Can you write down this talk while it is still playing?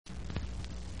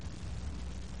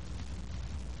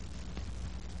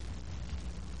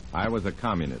I was a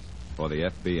communist for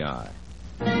the FBI.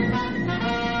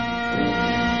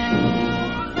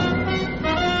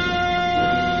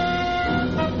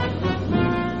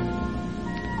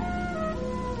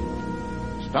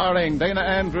 Starring Dana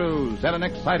Andrews in an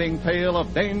exciting tale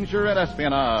of danger and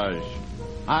espionage.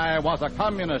 I was a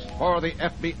communist for the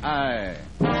FBI.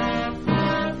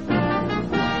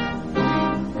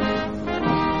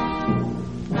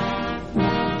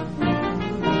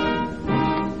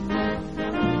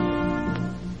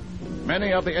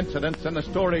 Many of the incidents in the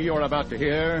story you're about to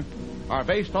hear are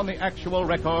based on the actual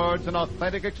records and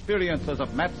authentic experiences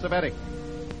of Matt Cvetic,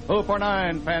 who for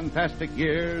 9 fantastic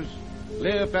years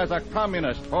lived as a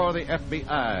communist for the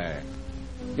FBI.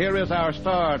 Here is our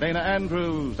star, Dana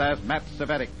Andrews, as Matt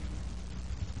Cvetic.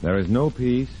 There is no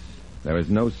peace, there is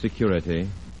no security,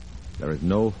 there is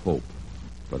no hope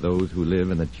for those who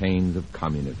live in the chains of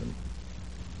communism.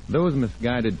 Those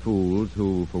misguided fools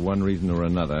who, for one reason or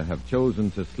another, have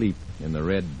chosen to sleep in the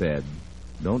red bed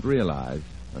don't realize,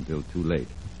 until too late,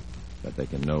 that they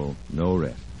can know no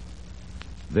rest.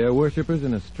 They're worshippers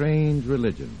in a strange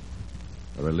religion,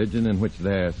 a religion in which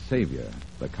their savior,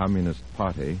 the Communist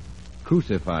Party,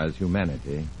 crucifies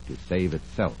humanity to save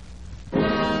itself.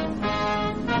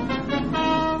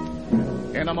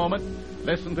 In a moment,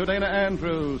 listen to Dana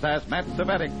Andrews as Matt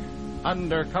Cvetic,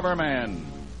 Undercover Man.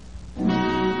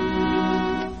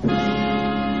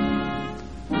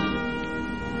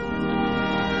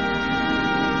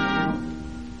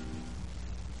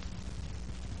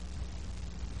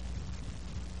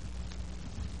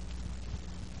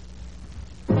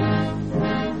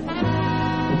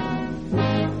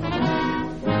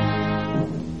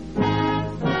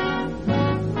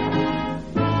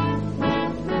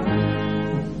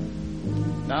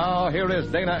 Here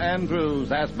is Dana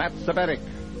Andrews as Matt Cvetic,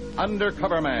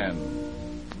 Undercover Man.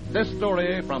 This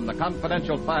story from the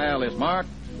confidential file is marked,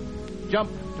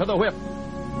 Jump to the Whip.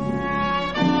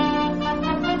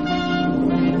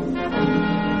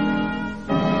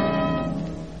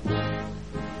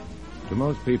 To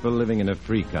most people living in a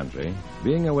free country,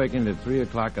 being awakened at 3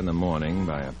 o'clock in the morning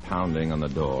by a pounding on the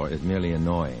door is merely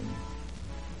annoying.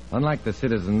 Unlike the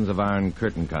citizens of Iron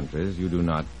Curtain countries, you do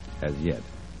not, as yet,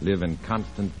 live in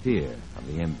constant fear of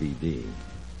the MVD.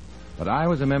 But I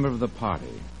was a member of the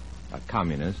party, a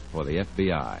communist for the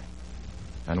FBI.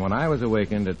 And when I was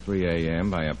awakened at 3 a.m.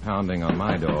 by a pounding on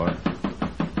my door,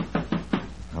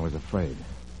 I was afraid.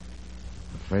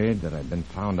 Afraid that I'd been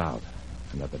found out,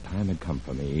 and that the time had come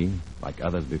for me, like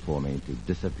others before me, to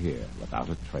disappear without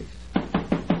a trace.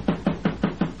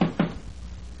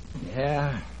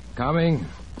 Yeah, coming.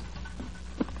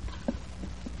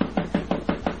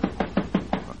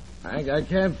 I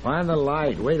can't find the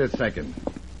light. Wait a second.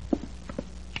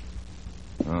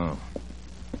 Oh.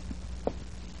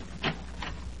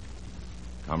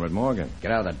 Comrade Morgan.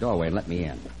 Get out of the doorway and let me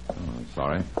in. Oh, I'm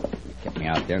sorry. You kept me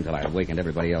out there until I awakened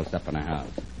everybody else up in the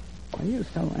house. Are you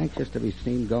so anxious to be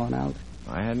seen going out?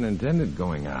 I hadn't intended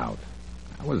going out.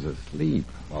 I was asleep.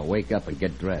 Well, wake up and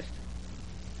get dressed.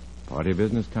 Party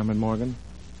business, Comrade Morgan?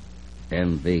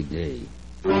 MVD.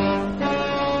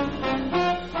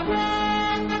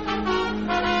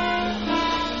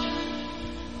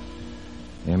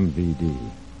 MVD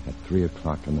at 3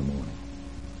 o'clock in the morning.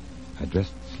 I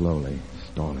dressed slowly,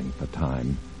 stalling for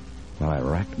time, while I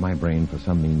racked my brain for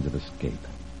some means of escape.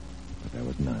 But there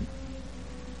was none.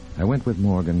 I went with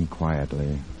Morgan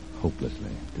quietly,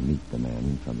 hopelessly, to meet the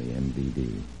man from the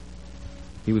MVD.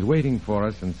 He was waiting for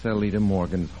us in Cell Leader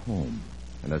Morgan's home,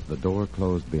 and as the door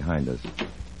closed behind us,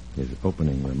 his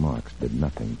opening remarks did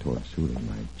nothing toward soothing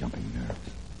my jumping nerves.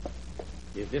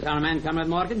 Is this our man, Comrade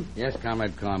Morgan? Yes,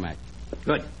 Comrade Cormac.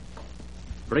 Good.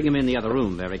 Bring him in the other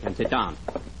room where he can sit down.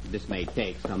 This may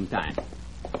take some time.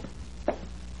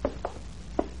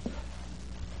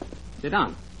 Sit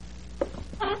down.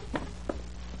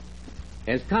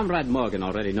 As Comrade Morgan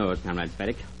already knows, Comrade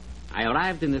Cvetic, I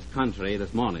arrived in this country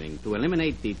this morning to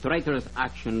eliminate the traitorous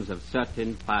actions of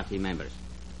certain party members.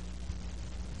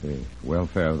 The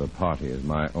welfare of the party is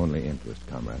my only interest,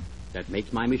 Comrade. That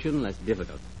makes my mission less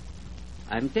difficult.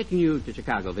 I'm taking you to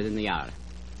Chicago within the hour.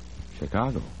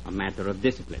 Chicago? A matter of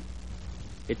discipline.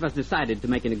 It was decided to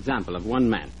make an example of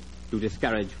one man to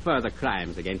discourage further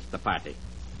crimes against the party.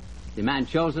 The man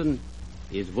chosen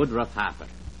is Woodruff Harper.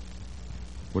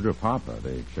 Woodruff Harper,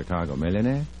 the Chicago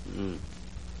millionaire?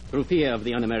 Through fear of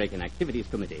the Un-American Activities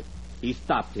Committee, he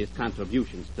stopped his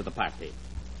contributions to the party.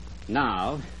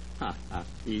 Now,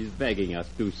 he's begging us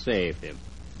to save him.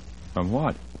 From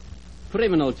what?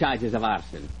 Criminal charges of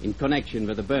arson in connection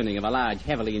with the burning of a large,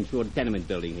 heavily insured tenement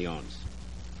building he owns.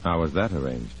 How was that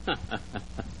arranged?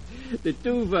 The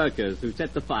two workers who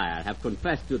set the fire have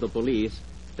confessed to the police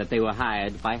that they were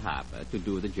hired by Harper to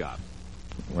do the job.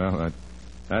 Well,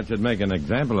 that should make an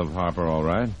example of Harper, all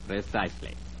right.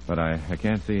 Precisely. But I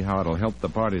can't see how it'll help the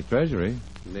party's treasury.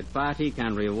 The party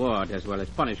can reward as well as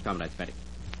punish Comrade Sperry.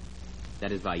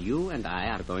 That is why you and I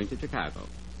are going to Chicago.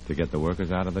 To get the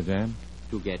workers out of the jam?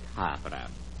 To get Harper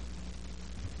out.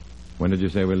 When did you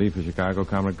say we leave for Chicago,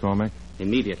 Comrade Cormac?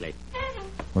 Immediately.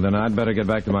 Well, then I'd better get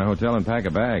back to my hotel and pack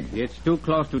a bag. It's too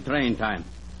close to train time.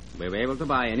 We're able to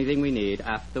buy anything we need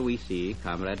after we see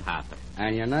Comrade Harper.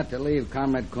 And you're not to leave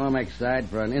Comrade Cormac's side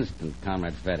for an instant,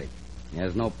 Comrade Svettik. He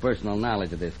has no personal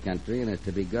knowledge of this country and is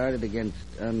to be guarded against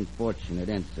unfortunate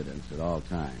incidents at all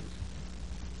times.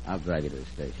 I'll drive you to the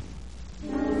station.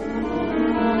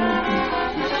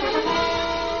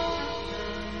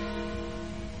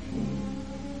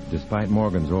 Despite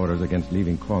Morgan's orders against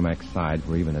leaving Cormac's side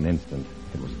for even an instant,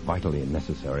 it was vitally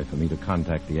necessary for me to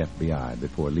contact the FBI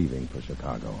before leaving for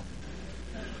Chicago.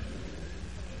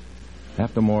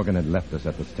 After Morgan had left us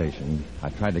at the station, I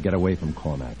tried to get away from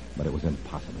Cormac, but it was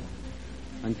impossible.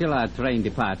 Until our train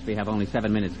departs, we have only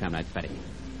 7 minutes, Comrade Sperry.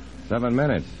 7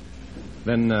 minutes?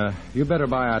 Then you better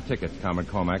buy our tickets, Comrade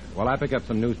Cormac, while I pick up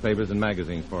some newspapers and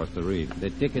magazines for us to read. The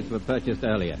tickets were purchased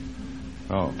earlier.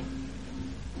 Oh.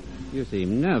 You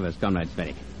seem nervous, Comrade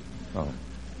Sperry. Oh,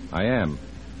 I am.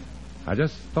 I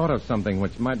just thought of something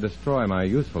which might destroy my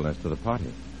usefulness to the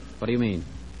party. What do you mean?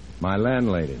 My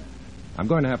landlady. I'm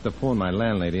going to have to phone my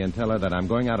landlady and tell her that I'm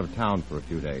going out of town for a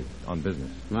few days on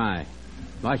business. Why?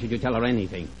 Why should you tell her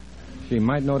anything? She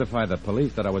might notify the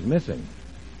police that I was missing.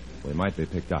 We might be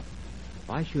picked up.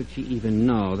 Why should she even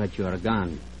know that you're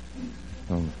gone?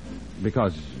 Oh,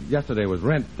 because yesterday was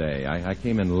rent day. I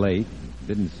came in late,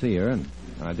 didn't see her, and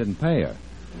I didn't pay her.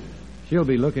 She'll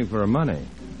be looking for her money,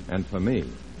 and for me.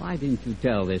 Why didn't you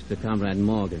tell this to Comrade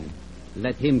Morgan?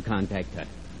 Let him contact her.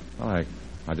 Well,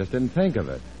 I just didn't think of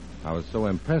it. I was so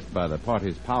impressed by the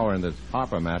party's power in this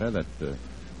Harper matter that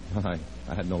I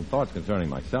had no thoughts concerning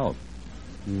myself.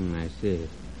 I see.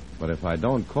 But if I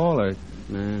don't call her...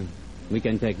 No, we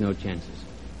can take no chances.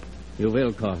 You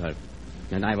will call her,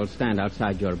 and I will stand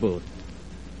outside your booth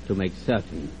to make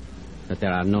certain that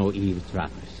there are no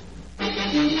eavesdroppers.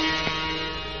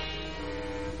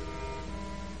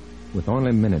 With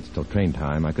only minutes till train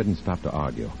time, I couldn't stop to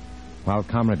argue. While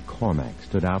Comrade Cormac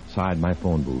stood outside my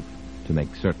phone booth to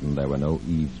make certain there were no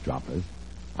eavesdroppers,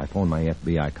 I phoned my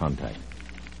FBI contact.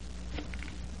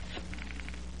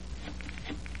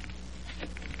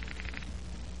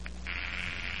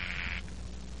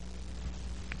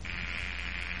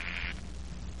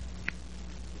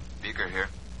 Beaker here.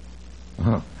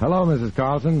 Oh, hello, Mrs.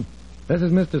 Carlson. This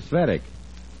is Mr. Svettik.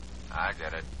 I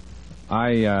get it.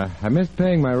 I missed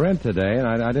paying my rent today, and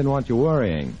I didn't want you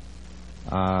worrying.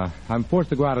 I'm forced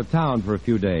to go out of town for a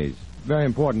few days. Very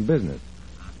important business.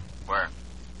 Where?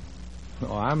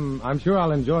 Oh, I'm sure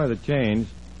I'll enjoy the change.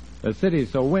 The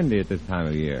city's so windy at this time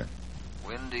of year.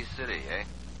 Windy City, eh?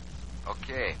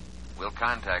 Okay. We'll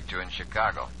contact you in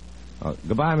Chicago. Oh,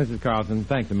 goodbye, Mrs. Carlson.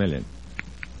 Thanks a million.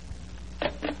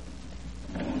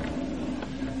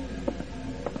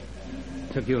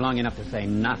 Took you long enough to say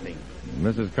nothing.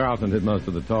 Mrs. Carlson did most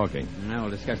of the talking. No,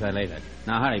 we'll discuss that later.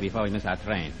 Now hurry before we miss our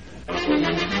train.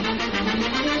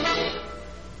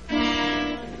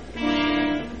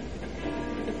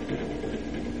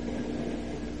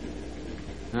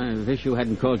 I wish you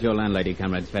hadn't called your landlady,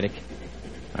 Comrade Svettik.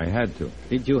 I had to.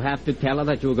 Did you have to tell her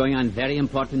that you were going on very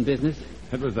important business?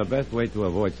 It was the best way to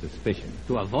avoid suspicion.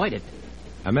 To avoid it?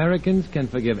 Americans can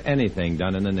forgive anything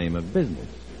done in the name of business.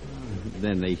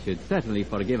 Then they should certainly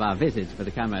forgive our visits for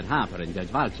the Comrade Harper and Judge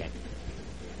Valchek.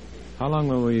 How long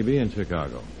will we be in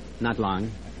Chicago? Not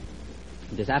long.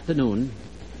 This afternoon,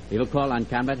 we will call on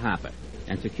Comrade Harper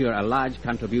and secure a large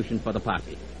contribution for the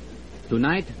party.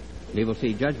 Tonight, we will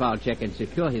see Judge Valchek and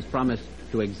secure his promise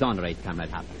to exonerate Comrade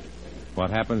Harper.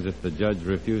 What happens if the judge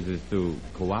refuses to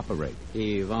cooperate?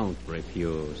 He won't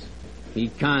refuse. He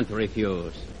can't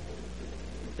refuse.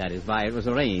 That is why it was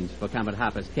arranged for Comrade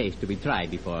Harper's case to be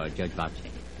tried before Judge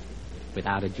Valchek,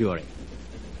 without a jury.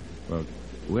 Well,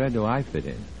 where do I fit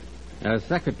in? As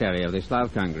Secretary of the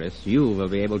Slav Congress, you will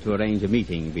be able to arrange a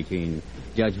meeting between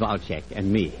Judge Valchek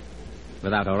and me,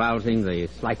 without arousing the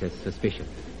slightest suspicion.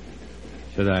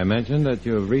 Should I mention that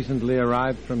you have recently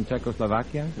arrived from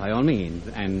Czechoslovakia? By all means,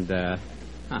 and that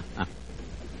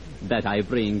I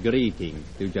bring greetings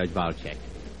to Judge Valchek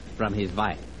from his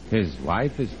wife. His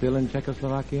wife is still in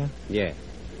Czechoslovakia? Yes.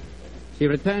 She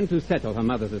returned to settle her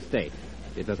mother's estate.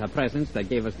 It was her presence that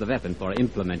gave us the weapon for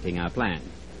implementing our plan.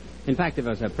 In fact, it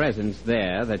was her presence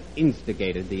there that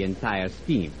instigated the entire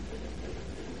scheme.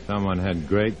 Someone had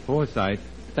great foresight.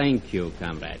 Thank you,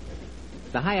 comrade.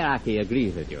 The hierarchy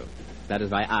agrees with you. That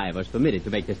is why I was permitted to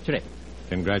make this trip.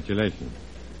 Congratulations.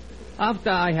 After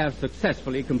I have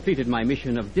successfully completed my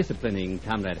mission of disciplining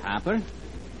Comrade Harper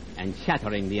and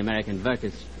shattering the American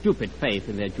workers' stupid faith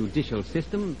in their judicial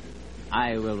system,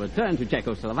 I will return to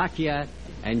Czechoslovakia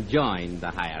and join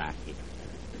the hierarchy.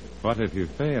 What if you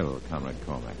fail, Comrade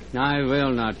Cormac? I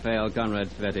will not fail, Comrade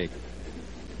Svetik.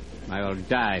 I will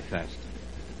die first,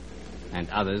 and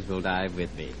others will die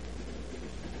with me.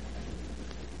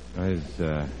 Is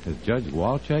Judge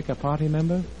Walczek a party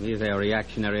member? He is a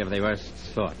reactionary of the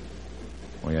worst sort.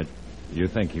 Well, yet you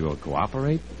think he will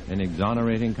cooperate in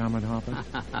exonerating Comrade Harper?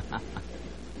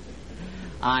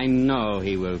 I know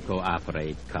he will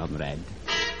cooperate, comrade.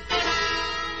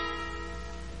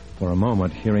 For a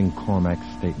moment, hearing Cormac's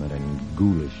statement and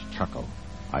ghoulish chuckle,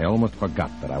 I almost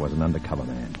forgot that I was an undercover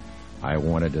man. I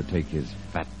wanted to take his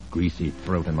fat, greasy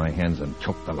throat in my hands and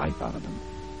choke the life out of him.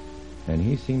 And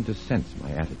he seemed to sense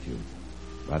my attitude.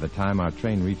 By the time our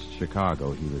train reached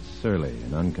Chicago, he was surly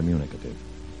and uncommunicative,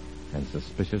 and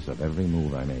suspicious of every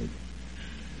move I made.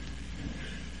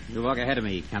 You walk ahead of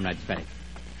me, Comrade Svetik.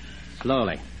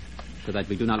 Slowly, so that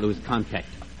we do not lose contact.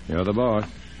 You're the boss.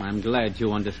 I'm glad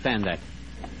you understand that.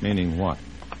 Meaning what?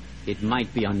 It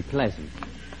might be unpleasant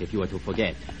if you were to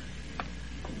forget.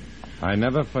 I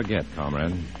never forget,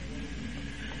 comrade.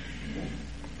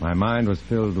 My mind was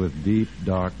filled with deep,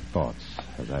 dark thoughts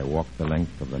as I walked the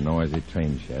length of the noisy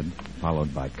train shed,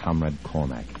 followed by Comrade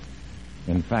Cormac.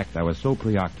 In fact, I was so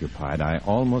preoccupied I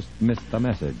almost missed the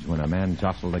message when a man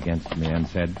jostled against me and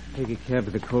said, "Take a cab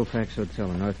to the Colfax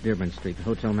Hotel on North Dearborn Street. The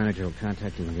hotel manager will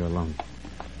contact you when you're alone."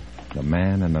 The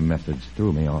man and the message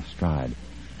threw me off stride,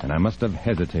 and I must have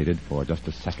hesitated for just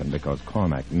a second because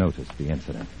Cormac noticed the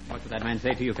incident. What did that man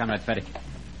say to you, Comrade Svetik?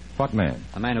 What man?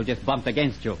 The man who just bumped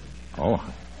against you. Oh,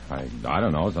 I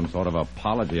don't know, some sort of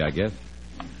apology, I guess.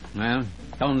 Well,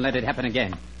 don't let it happen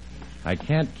again. I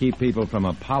can't keep people from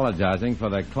apologizing for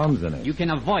their clumsiness. You can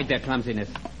avoid their clumsiness.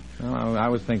 Well, I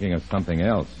was thinking of something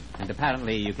else. And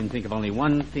apparently you can think of only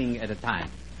one thing at a time.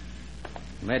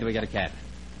 Where do we get a cab?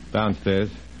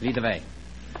 Downstairs. Lead the way.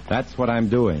 That's what I'm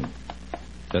doing.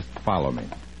 Just follow me.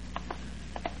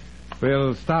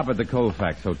 We'll stop at the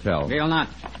Colfax Hotel. We'll not.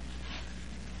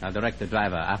 I'll direct the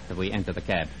driver after we enter the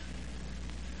cab.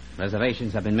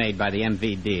 Reservations have been made by the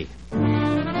MVD.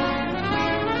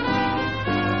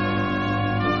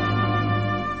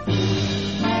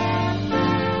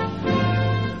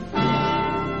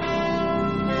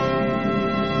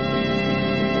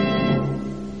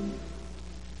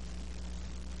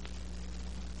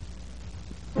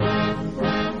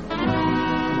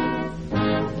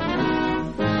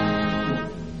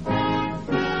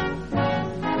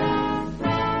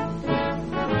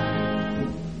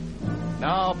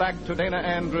 Back to Dana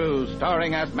Andrews,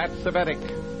 starring as Matt Cvetic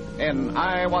in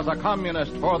I Was a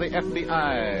Communist for the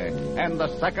FBI, and the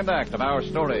second act of our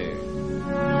story.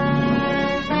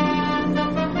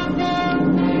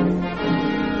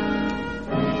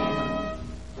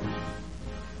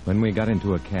 When we got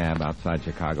into a cab outside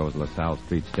Chicago's LaSalle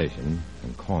Street station,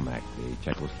 and Cormac,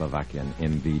 the Czechoslovakian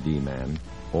MVD man,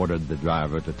 ordered the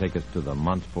driver to take us to the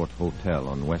Montfort Hotel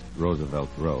on West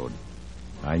Roosevelt Road,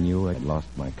 I knew I'd lost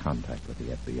my contact with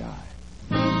the FBI.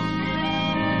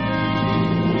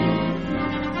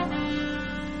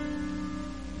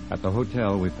 At the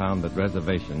hotel, we found that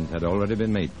reservations had already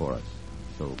been made for us,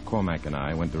 so Cormac and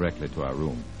I went directly to our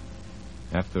room.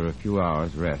 After a few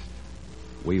hours' rest,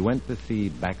 we went to see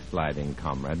backsliding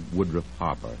comrade Woodruff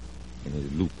Harper in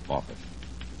his loop office.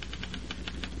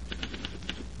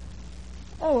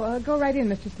 Oh, go right in,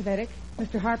 Mr. Cvetic.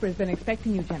 Mr. Harper has been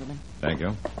expecting you, gentlemen. Thank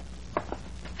you.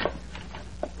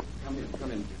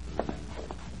 Come in.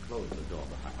 Close the door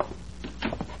behind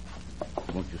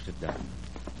you. Won't you sit down?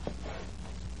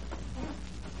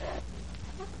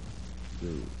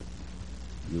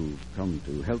 You've come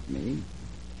to help me,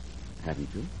 haven't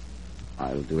you?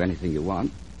 I'll do anything you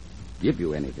want. Give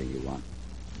you anything you want.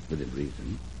 Within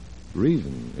reason.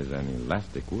 Reason is an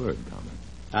elastic word, Comrade.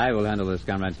 I will handle this,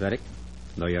 Comrade Svetik.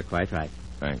 No, you're quite right.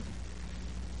 Thanks.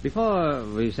 Before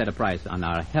we set a price on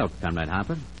our help, Comrade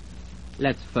Harper,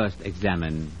 let's first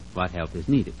examine what help is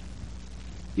needed.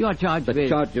 You are charged with... The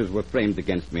charges were framed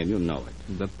against me, and you know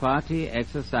it. The party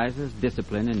exercises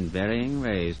discipline in varying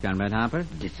ways, Comrade Harper.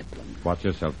 Discipline? Watch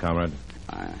yourself, Comrade.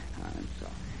 I'm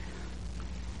sorry.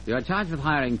 You are charged with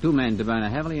hiring 2 men to burn a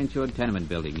heavily insured tenement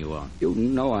building you own. You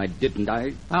know I didn't.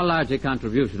 How large a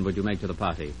contribution would you make to the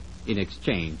party in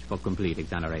exchange for complete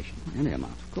exoneration? Any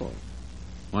amount, of course.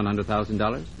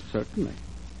 $100,000? Certainly.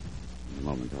 The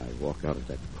moment I walk out of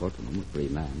that courtroom a free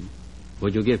man,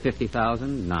 Would you give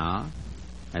 50,000 now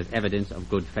as evidence of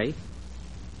good faith?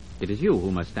 It is you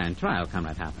who must stand trial,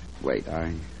 Comrade Harper. Wait,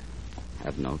 I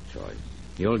have no choice.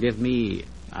 You'll give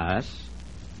us,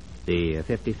 the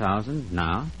 50,000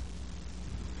 now?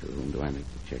 To whom do I make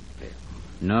the check payable?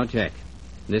 No check.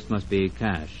 This must be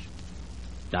cash.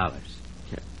 Dollars.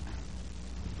 Check.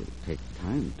 It will take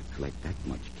time to collect that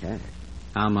much cash.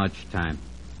 How much time?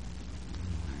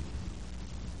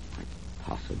 I might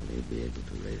possibly be able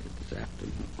to raise it this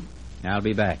afternoon. I'll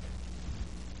be back.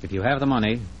 If you have the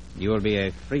money, you will be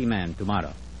a free man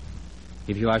tomorrow.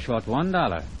 If you are short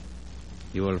 $1,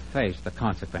 you will face the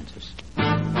consequences.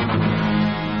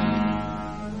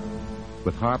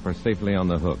 With Harper safely on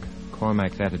the hook,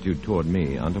 Cormac's attitude toward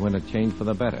me underwent a change for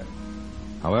the better.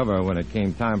 However, when it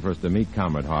came time for us to meet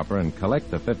Comrade Harper and collect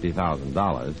the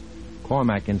 $50,000,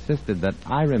 Cormac insisted that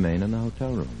I remain in the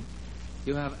hotel room.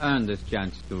 You have earned this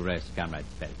chance to rest, Comrade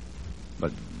Spade.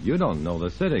 But you don't know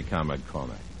the city, Comrade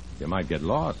Cormac. You might get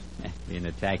lost. In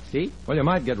a taxi? Well, you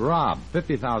might get robbed.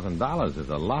 $50,000 is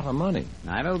a lot of money.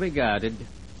 I will be guarded.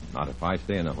 Not if I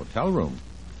stay in a hotel room.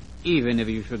 Even if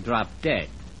you should drop dead.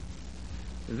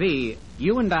 V,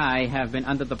 you and I have been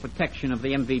under the protection of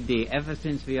the MVD ever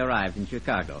since we arrived in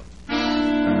Chicago.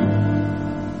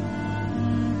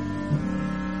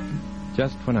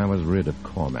 Just when I was rid of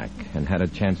Cormac and had a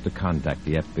chance to contact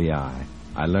the FBI,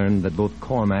 I learned that both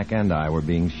Cormac and I were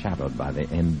being shadowed by the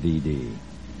MVD.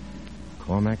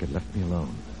 Cormac had left me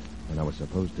alone, and I was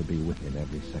supposed to be with him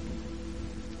every second.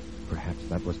 Perhaps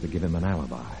that was to give him an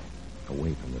alibi,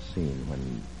 away from the scene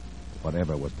when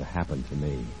whatever was to happen to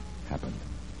me happened.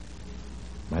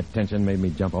 My tension made me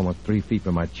jump almost 3 feet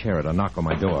from my chair at a knock on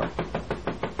my door.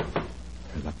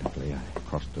 Reluctantly, I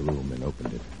crossed the room and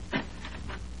opened it.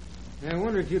 I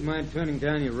wonder if you'd mind turning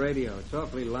down your radio. It's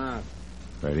awfully loud.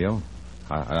 Radio?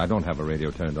 I don't have a radio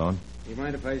turned on. You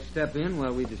mind if I step in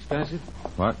while we discuss it?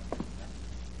 What?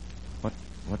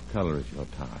 What color is your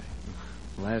tie?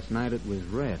 Last night it was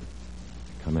red.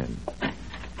 Come in.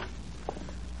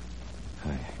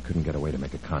 I couldn't get away to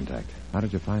make a contact. How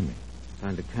did you find me?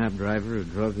 Find a cab driver who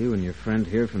drove you and your friend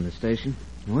here from the station.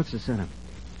 What's the setup?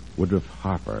 Woodruff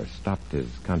Harper stopped his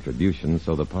contribution,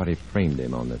 so the party framed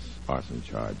him on this arson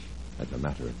charge as a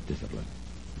matter of discipline.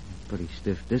 Pretty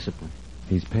stiff discipline.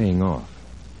 He's paying off,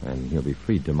 and he'll be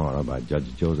freed tomorrow by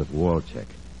Judge Joseph Walczek,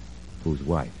 whose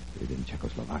wife is in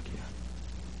Czechoslovakia.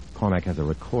 Cormac has a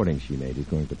recording she made. He's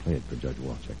going to play it for Judge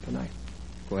Walczek tonight.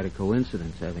 Quite a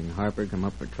coincidence, having Harper come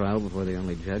up for trial before the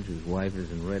only judge whose wife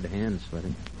is in red hands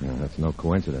sweating. No, that's no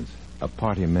coincidence. A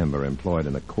party member employed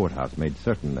in the courthouse made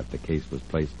certain that the case was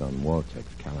placed on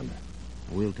Walczek's calendar.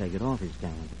 We'll take it off his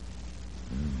calendar.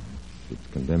 It's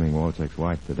condemning Walczek's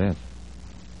wife to death.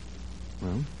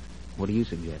 Well, what do you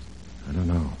suggest? I don't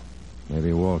know. Maybe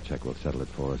Walczek will settle it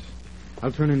for us.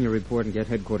 I'll turn in your report and get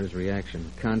headquarters'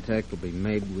 reaction. Contact will be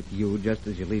made with you just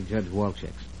as you leave Judge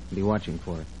Walczek's. Be watching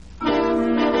for it.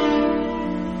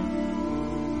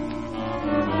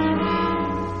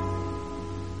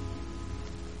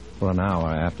 For an hour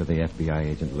after the FBI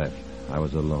agent left, I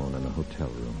was alone in a hotel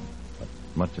room. But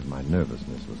much of my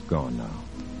nervousness was gone now.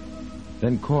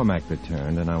 Then Cormac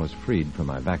returned, and I was freed from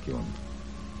my vacuum.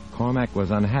 Cormac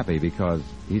was unhappy because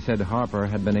he said Harper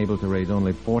had been able to raise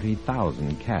only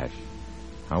 $40,000 cash.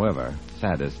 However,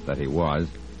 sadist that he was,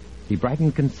 he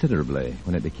brightened considerably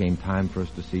when it became time for us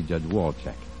to see Judge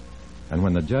Walczek. And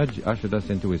when the judge ushered us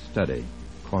into his study,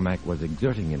 Cormac was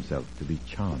exerting himself to be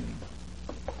charming.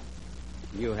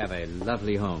 You have a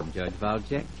lovely home, Judge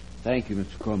Walczek. Thank you,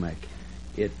 Mr. Cormac.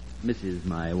 It misses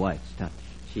my wife's touch.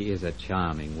 She is a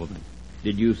charming woman.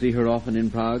 Did you see her often in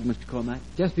Prague, Mr. Cormac?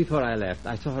 Just before I left,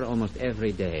 I saw her almost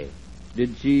every day.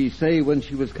 Did she say when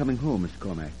she was coming home, Mr.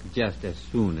 Cormac? Just as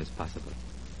soon as possible.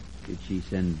 Did she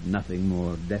send nothing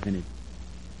more definite?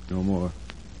 No more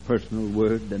personal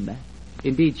word than that?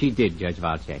 Indeed, she did, Judge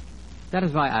Walczek. That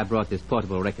is why I brought this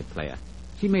portable record player.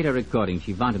 She made a recording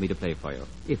she wanted me to play for you,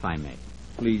 if I may.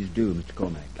 Please do, Mr.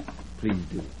 Cormac. Please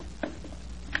do.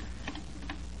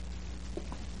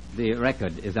 The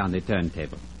record is on the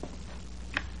turntable.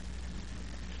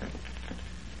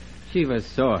 She was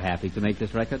so happy to make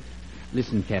this record.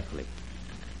 Listen carefully.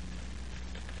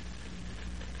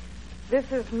 This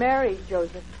is Mary,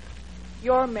 Joseph.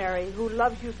 Your Mary, who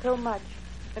loves you so much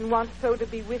and wants so to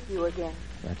be with you again.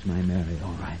 That's my Mary,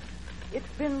 all right. It's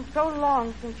been so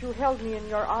long since you held me in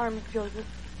your arms, Joseph.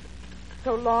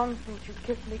 So long since you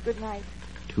kissed me goodnight.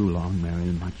 Too long,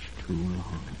 Mary, much too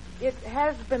long. It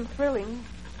has been thrilling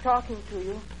talking to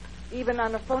you, even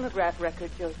on a phonograph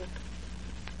record, Joseph.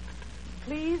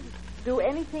 Please do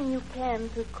anything you can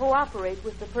to cooperate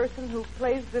with the person who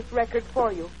plays this record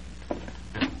for you.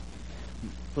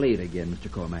 Play it again,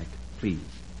 Mr. Cormac. Please,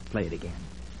 play it again.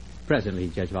 Presently,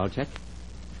 Judge Walczek.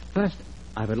 First,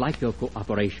 I would like your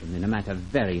cooperation in a matter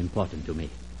very important to me.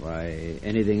 Why,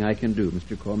 anything I can do,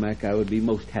 Mr. Cormac, I would be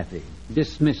most happy.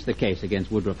 Dismiss the case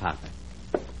against Woodruff Harper.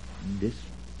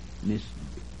 Dismiss...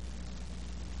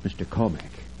 Mr.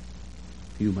 Cormac,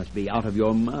 you must be out of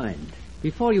your mind.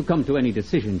 Before you come to any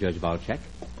decision, Judge Walczek,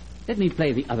 let me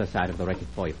play the other side of the record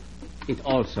for you. It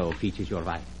also features your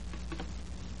wife.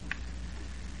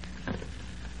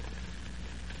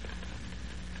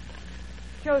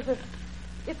 Joseph,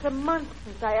 it's a month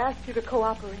since I asked you to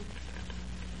cooperate.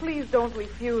 Please don't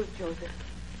refuse, Joseph.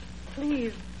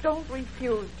 Please don't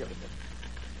refuse, Joseph.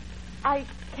 I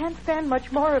can't stand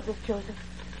much more of this, Joseph.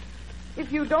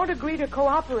 If you don't agree to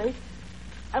cooperate,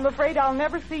 I'm afraid I'll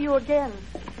never see you again.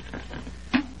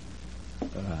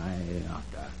 I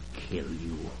ought to kill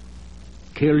you.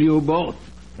 Kill you both.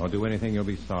 Don't do anything you'll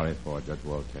be sorry for, Judge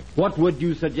Walczek. What would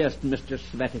you suggest, Mr.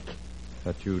 Svetic?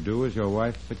 That you do as your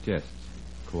wife suggests.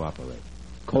 Cooperate.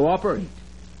 Cooperate?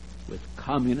 With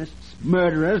communists,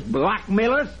 murderers,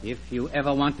 blackmailers? If you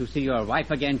ever want to see your wife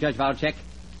again, Judge Walczek,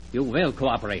 you will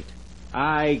cooperate.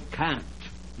 I can't.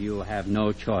 You have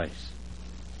no choice.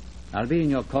 I'll be in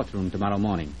your courtroom tomorrow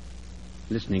morning,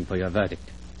 listening for your verdict.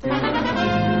 As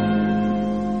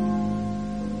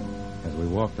we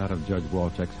walked out of Judge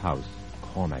Walczek's house,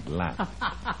 Cormac laughed.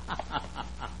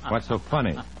 What's so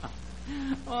funny?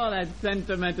 Oh, that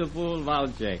sentimental fool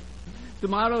Walczek.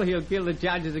 Tomorrow he'll kill the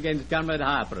charges against Comrade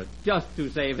Harper just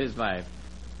to save his wife.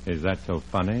 Is that so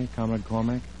funny, Comrade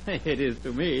Cormac? It is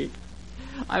to me.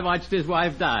 I watched his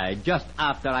wife die just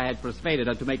after I had persuaded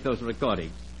her to make those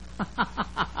recordings.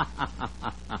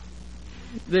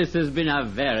 This has been a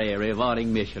very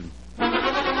rewarding mission. A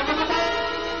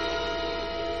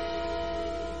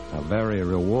very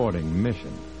rewarding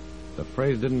mission. The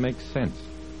phrase didn't make sense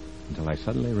until I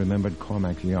suddenly remembered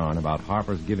Cormac's yarn about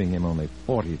Harper's giving him only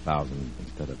 $40,000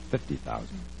 instead of $50,000.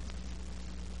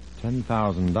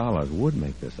 $10,000 would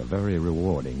make this a very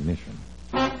rewarding mission.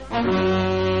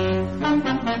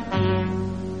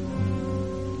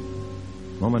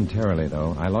 Momentarily,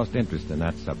 though, I lost interest in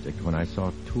that subject when I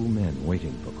saw two men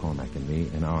waiting for Cormac and me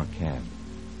in our cab.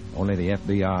 Only the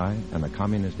FBI and the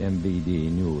communist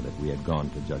MVD knew that we had gone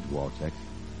to Judge Walczek's,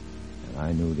 and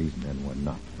I knew these men were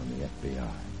not from the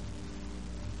FBI.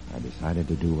 I decided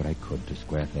to do what I could to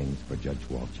square things for Judge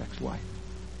Walczek's wife.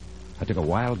 I took a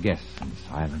wild guess and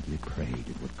silently prayed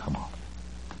it would come off.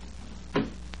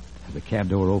 As the cab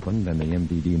door opened and the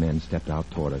MVD men stepped out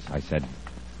toward us, I said,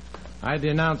 I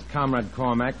denounce Comrade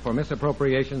Cormac for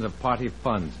misappropriations of party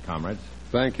funds, comrades.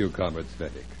 Thank you, Comrade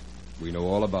Svetic. We know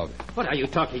all about it. What are you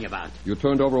talking about? You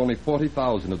turned over only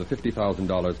 $40,000 of the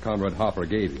 $50,000 Comrade Harper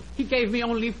gave you. He gave me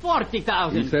only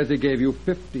 $40,000. He says he gave you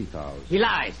 $50,000. He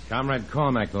lies. Comrade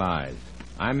Cormac lies.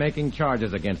 I'm making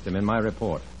charges against him in my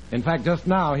report. In fact, just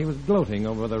now he was gloating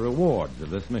over the rewards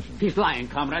of this mission. He's lying,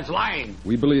 comrades, lying.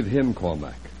 We believe him,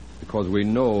 Cormac, because we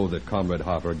know that Comrade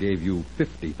Harper gave you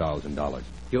 $50,000.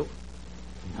 You...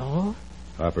 No?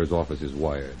 Harper's office is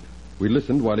wired. We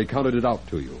listened while he counted it out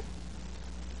to you.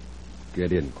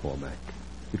 Get in, Cormac.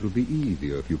 It will be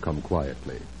easier if you come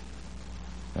quietly.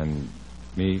 And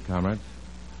me, comrades?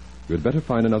 You'd better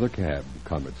find another cab,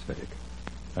 Comrade Svetic.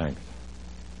 Thanks.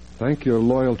 Thank your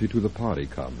loyalty to the party,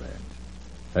 comrade.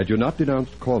 Had you not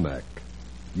denounced Cormac,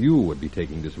 you would be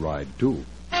taking this ride, too.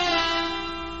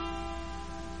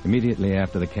 Immediately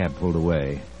after the cab pulled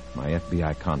away, my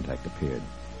FBI contact appeared.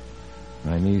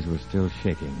 My knees were still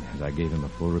shaking as I gave him a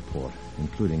full report,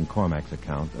 including Cormac's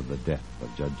account of the death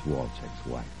of Judge Walczek's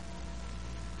wife.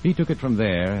 He took it from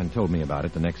there and told me about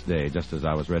it the next day, just as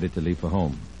I was ready to leave for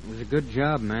home. It was a good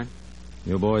job, man.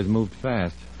 You boys moved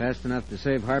fast. Fast enough to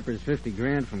save Harper's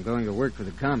 $50,000 from going to work for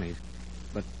the commies,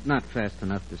 but not fast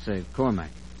enough to save Cormac.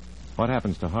 What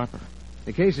happens to Harper?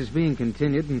 The case is being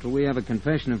continued until we have a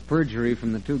confession of perjury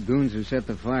from the two goons who set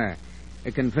the fire.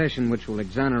 A confession which will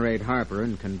exonerate Harper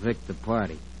and convict the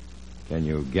party. Can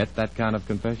you get that kind of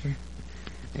confession?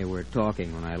 They were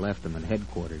talking when I left them at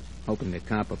headquarters, hoping to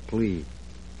cop a plea.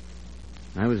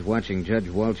 I was watching Judge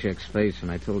Walczek's face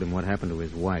when I told him what happened to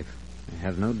his wife. I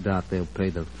have no doubt they'll pay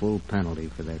the full penalty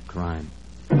for their crime.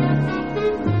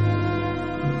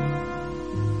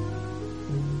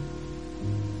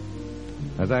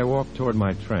 As I walked toward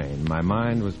my train, my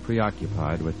mind was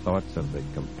preoccupied with thoughts of the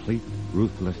complete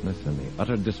ruthlessness and the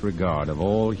utter disregard of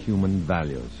all human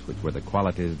values, which were the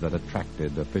qualities that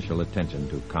attracted official attention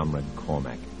to Comrade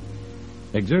Cormac.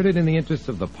 Exerted in the interests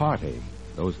of the party,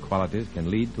 those qualities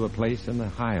can lead to a place in the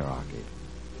hierarchy.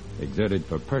 Exerted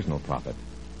for personal profit,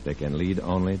 they can lead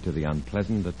only to the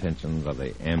unpleasant attentions of the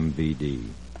MVD.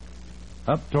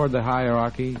 Up toward the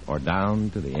hierarchy or down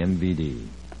to the MVD.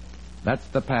 That's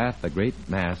the path the great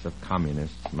mass of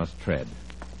communists must tread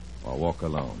or walk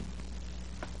alone.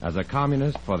 As a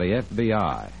communist for the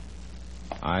FBI,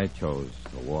 I chose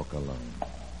to walk alone.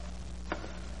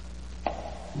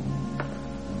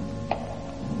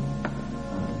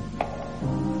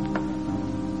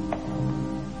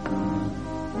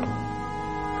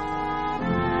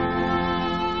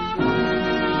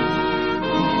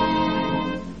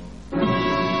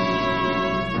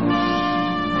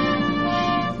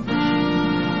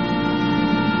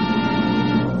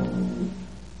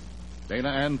 Dana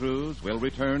Andrews will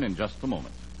return in just a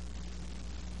moment.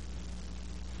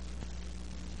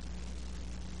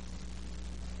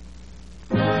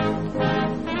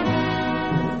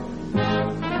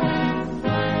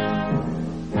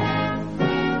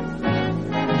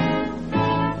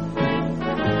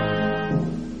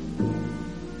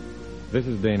 This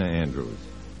is Dana Andrews.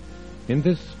 In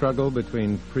this struggle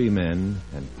between free men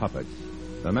and puppets,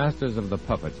 the masters of the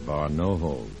puppets bar no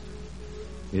holds.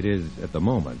 It is, at the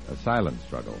moment, a silent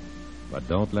struggle, but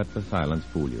don't let the silence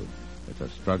fool you. It's a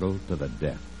struggle to the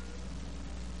death.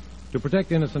 To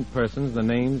protect innocent persons, the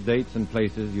names, dates, and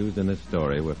places used in this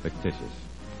story were fictitious.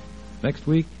 Next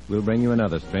week, we'll bring you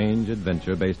another strange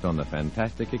adventure based on the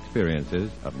fantastic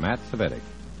experiences of Matt Cvetic.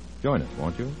 Join us,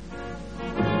 won't you?